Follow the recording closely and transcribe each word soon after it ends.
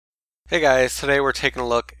Hey guys, today we're taking a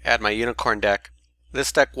look at my Unicorn deck.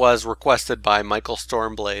 This deck was requested by Michael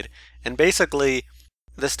Stormblade, and basically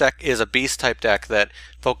this deck is a beast type deck that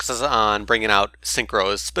focuses on bringing out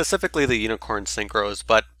synchros, specifically the Unicorn synchros,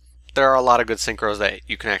 but there are a lot of good synchros that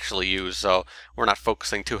you can actually use, so we're not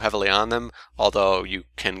focusing too heavily on them, although you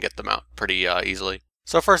can get them out pretty easily.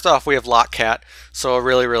 So first off, we have Lockcat, so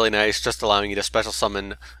really nice, just allowing you to special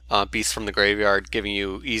summon beasts from the graveyard, giving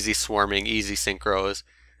you easy swarming, easy synchros.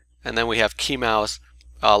 And then we have Key Mouse,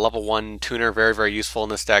 level 1 tuner, very useful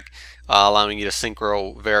in this deck, allowing you to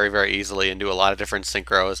synchro very easily and do a lot of different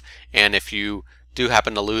synchros. And if you do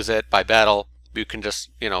happen to lose it by battle, you can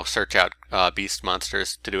just, search out beast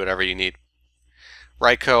monsters to do whatever you need.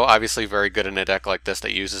 Ryko, obviously very good in a deck like this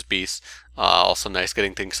that uses beasts. Also nice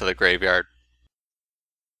getting things to the graveyard.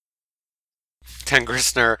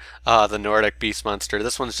 Tannigrisnir, the Nordic beast monster.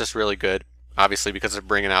 This one's just really good, obviously because they're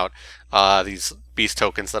bringing out these beast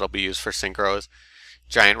tokens that'll be used for synchros.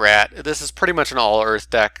 Giant Rat. This is pretty much an all-earth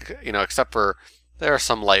deck, except for there are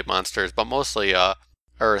some light monsters, but mostly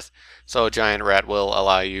earth. So Giant Rat will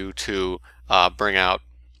allow you to bring out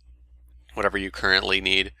whatever you currently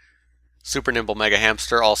need. Super Nimble Mega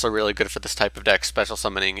Hamster, also really good for this type of deck, special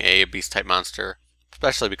summoning a beast type monster,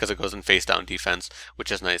 especially because it goes in face down defense,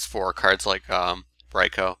 which is nice for cards like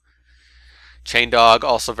Ryko. Chain Dog,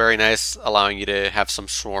 also very nice, allowing you to have some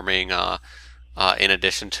swarming in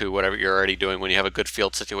addition to whatever you're already doing when you have a good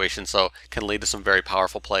field situation, so can lead to some very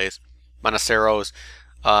powerful plays. Monoceros,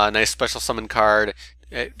 nice special summon card,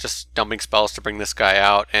 just dumping spells to bring this guy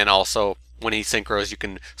out, and also when he synchros you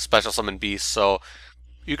can special summon beasts, so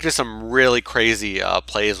you can do some really crazy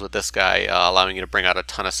plays with this guy, allowing you to bring out a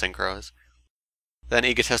ton of synchros. Then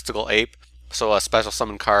Egotistical Ape, so a special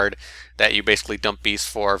summon card that you basically dump beasts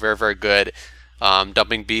for, very good.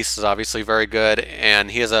 Dumping beasts is obviously very good,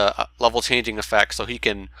 and he has a level changing effect, so he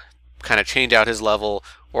can kind of change out his level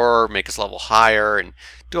or make his level higher and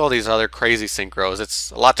do all these other crazy synchros. It's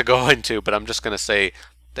a lot to go into, but I'm just going to say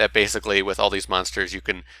that basically with all these monsters you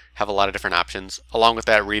can have a lot of different options. Along with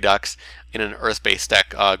that, Redox in an earth-based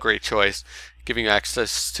deck, great choice, giving you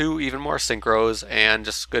access to even more synchros and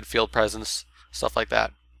just good field presence, stuff like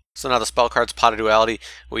that. So now the spell cards, Pot of Duality.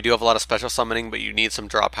 We do have a lot of special summoning, but you need some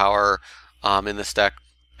draw power in this deck.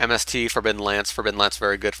 MST, Forbidden Lance. Forbidden Lance,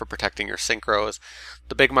 very good for protecting your synchros.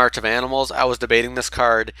 The Big March of Animals. I was debating this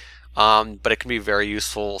card, but it can be very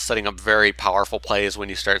useful setting up very powerful plays when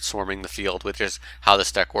you start swarming the field, which is how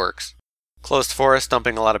this deck works. Closed Forest,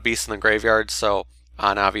 dumping a lot of beasts in the graveyard, so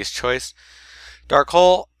an obvious choice. Dark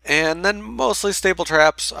Hole, and then mostly Staple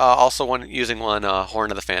Traps. Also using one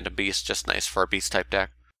Horn of the Phantom Beast, just nice for a beast type deck.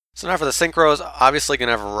 So now for the synchros, obviously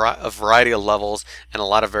going to have a variety of levels and a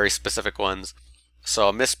lot of very specific ones.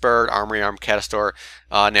 So Mistbird, Armory Arm, Catastor,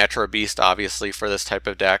 Naturia Beast, obviously for this type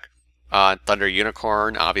of deck. Thunder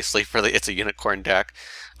Unicorn, obviously it's a unicorn deck.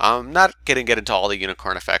 Not get into all the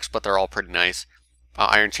unicorn effects, but they're all pretty nice.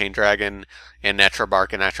 Iron Chain Dragon and Naturia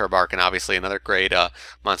Barkion. Naturia Barkion, obviously another great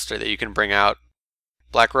monster that you can bring out.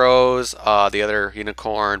 Black Rose, the other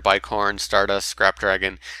unicorn, Bicorn, Stardust, Scrap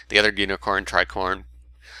Dragon, the other unicorn, Tricorn.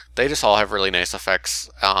 They just all have really nice effects.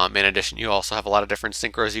 In addition, you also have a lot of different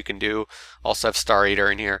synchros you can do. Also have Star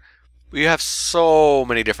Eater in here. You have so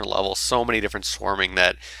many different levels, so many different swarming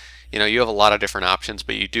that, you have a lot of different options.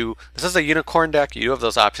 But this is a unicorn deck. You do have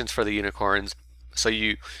those options for the unicorns. So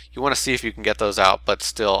you want to see if you can get those out, but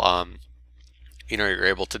still, you're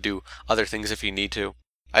able to do other things if you need to.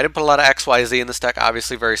 I didn't put a lot of XYZ in this deck.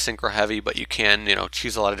 Obviously very synchro heavy, but you can,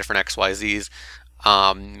 choose a lot of different XYZs.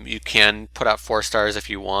 You can put out 4 stars if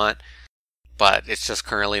you want, but it's just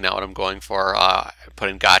currently not what I'm going for. I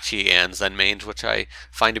put in Gotchi and Zen Mange, which I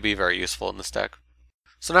find to be very useful in this deck.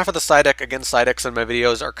 So now for the side deck. Again, side decks in my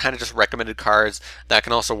videos are kind of just recommended cards that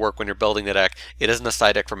can also work when you're building the deck. It isn't a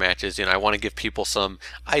side deck for matches. I want to give people some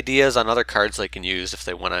ideas on other cards they can use if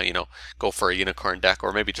they want to, go for a unicorn deck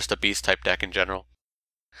or maybe just a beast type deck in general.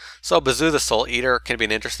 So Bazoo the Soul Eater can be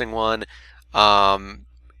an interesting one.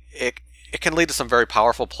 It can lead to some very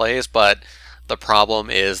powerful plays, but the problem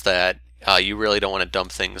is that you really don't want to dump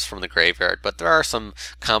things from the graveyard. But there are some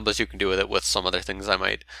combos you can do with it with some other things I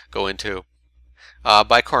might go into.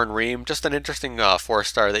 Bicorn Ream, just an interesting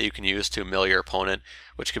 4-star that you can use to mill your opponent,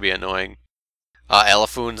 which could be annoying.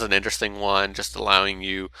 Elefoon's an interesting one, just allowing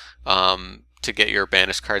you to get your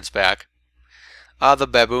banished cards back. The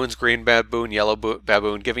Baboons, Green Baboon, Yellow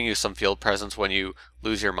Baboon, giving you some field presence when you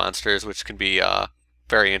lose your monsters, which can be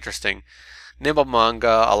very interesting. Nimble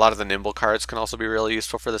Manga, a lot of the Nimble cards can also be really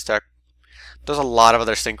useful for this deck. There's a lot of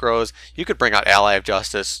other synchros. You could bring out Ally of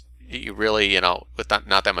Justice, you really, with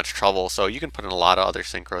not that much trouble, so you can put in a lot of other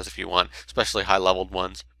synchros if you want, especially high-leveled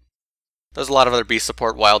ones. There's a lot of other beast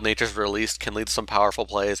support. Wild Nature's Released can lead to some powerful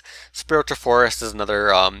plays. Spiritual Forest is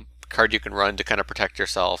another card you can run to kind of protect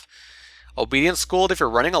yourself. Obedience Schooled, if you're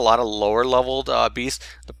running a lot of lower leveled beasts,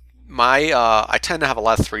 I tend to have a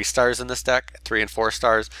lot of 3 stars in this deck, 3 and 4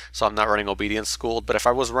 stars, so I'm not running Obedience Schooled. But if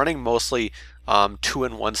I was running mostly 2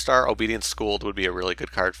 and 1 star, Obedience Schooled would be a really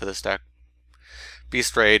good card for this deck.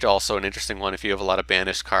 Beast Rage, also an interesting one if you have a lot of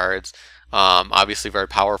banished cards. Obviously very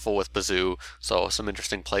powerful with Bazoo, so some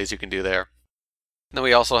interesting plays you can do there. And then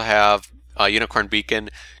we also have Unicorn Beacon,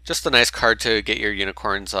 just a nice card to get your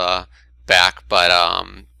unicorns back, but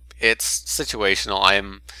it's situational.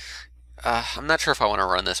 I'm not sure if I want to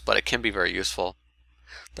run this, but it can be very useful.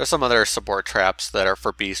 There's some other support traps that are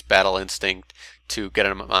for Beast. Battle Instinct to get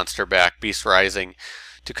a monster back. Beast Rising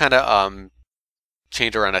to kind of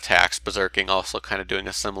change around attacks. Berserking also kind of doing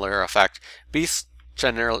a similar effect. Beast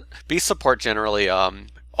support generally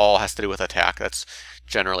all has to do with attack. That's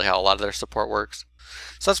generally how a lot of their support works.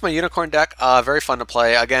 So that's my Unicorn deck. Very fun to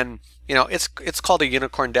play. Again, you know, it's called a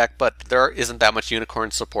Unicorn deck, but there isn't that much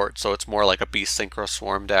Unicorn support, so it's more like a Beast Synchro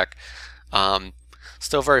Swarm deck.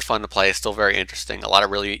 Still very fun to play, still very interesting. A lot of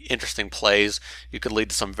really interesting plays. You could lead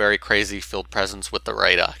to some very crazy field presence with the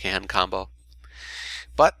right hand combo.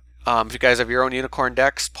 But if you guys have your own Unicorn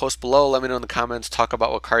decks, post below, let me know in the comments, talk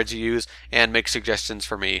about what cards you use, and make suggestions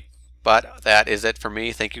for me. But that is it for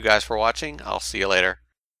me. Thank you guys for watching. I'll see you later.